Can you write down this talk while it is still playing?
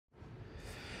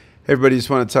Hey everybody, just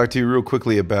want to talk to you real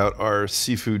quickly about our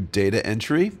seafood data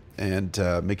entry and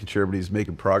making sure everybody's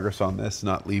making progress on this,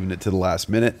 not leaving it to the last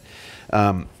minute.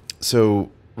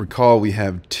 So recall we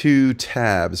have two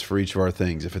tabs for each of our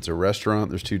things. If it's a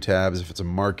restaurant, there's two tabs. If it's a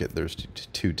market, there's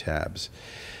two tabs.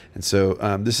 And so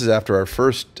this is after our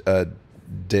first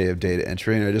day of data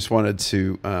entry, and I just wanted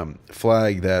to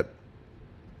flag that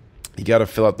you got to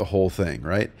fill out the whole thing,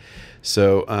 right?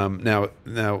 So now,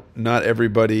 not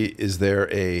everybody is there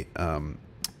a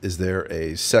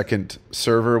second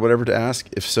server or whatever to ask?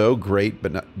 If so, great,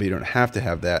 but you don't have to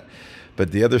have that.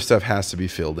 But the other stuff has to be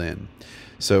filled in.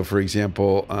 So, for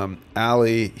example,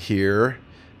 Allie here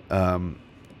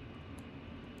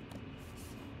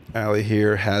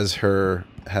has her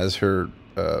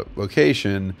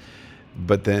location,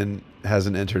 but then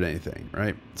hasn't entered anything,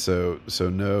 right? So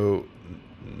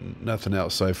nothing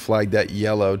else. So I flagged that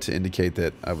yellow to indicate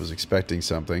that I was expecting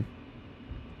something.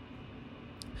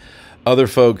 Other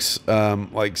folks,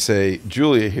 like say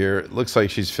Julia here, it looks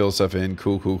like she's filled stuff in,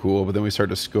 cool. But then we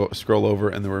start to scroll over,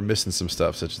 and then we're missing some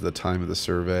stuff, such as the time of the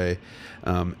survey,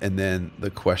 and then the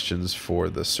questions for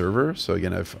the server. So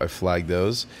again, I flagged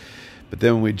those. But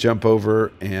then when we jump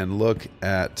over and look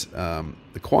at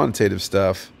the quantitative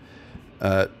stuff,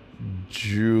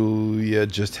 Julia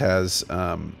just has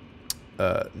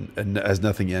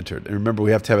nothing entered. And remember, we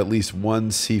have to have at least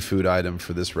one seafood item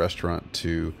for this restaurant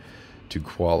to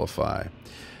qualify,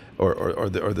 or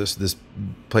this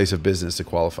place of business to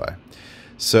qualify.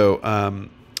 So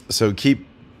so keep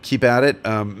at it.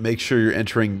 Make sure you're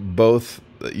entering both.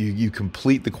 You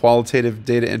complete the qualitative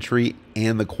data entry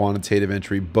and the quantitative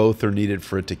entry. Both are needed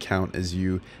for it to count as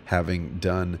you having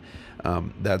done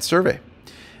that survey.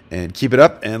 And keep it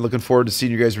up, and looking forward to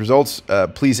seeing you guys' results.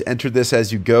 Please enter this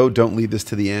as you go. Don't leave this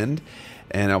to the end.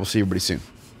 And I will see everybody soon.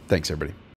 Thanks, everybody.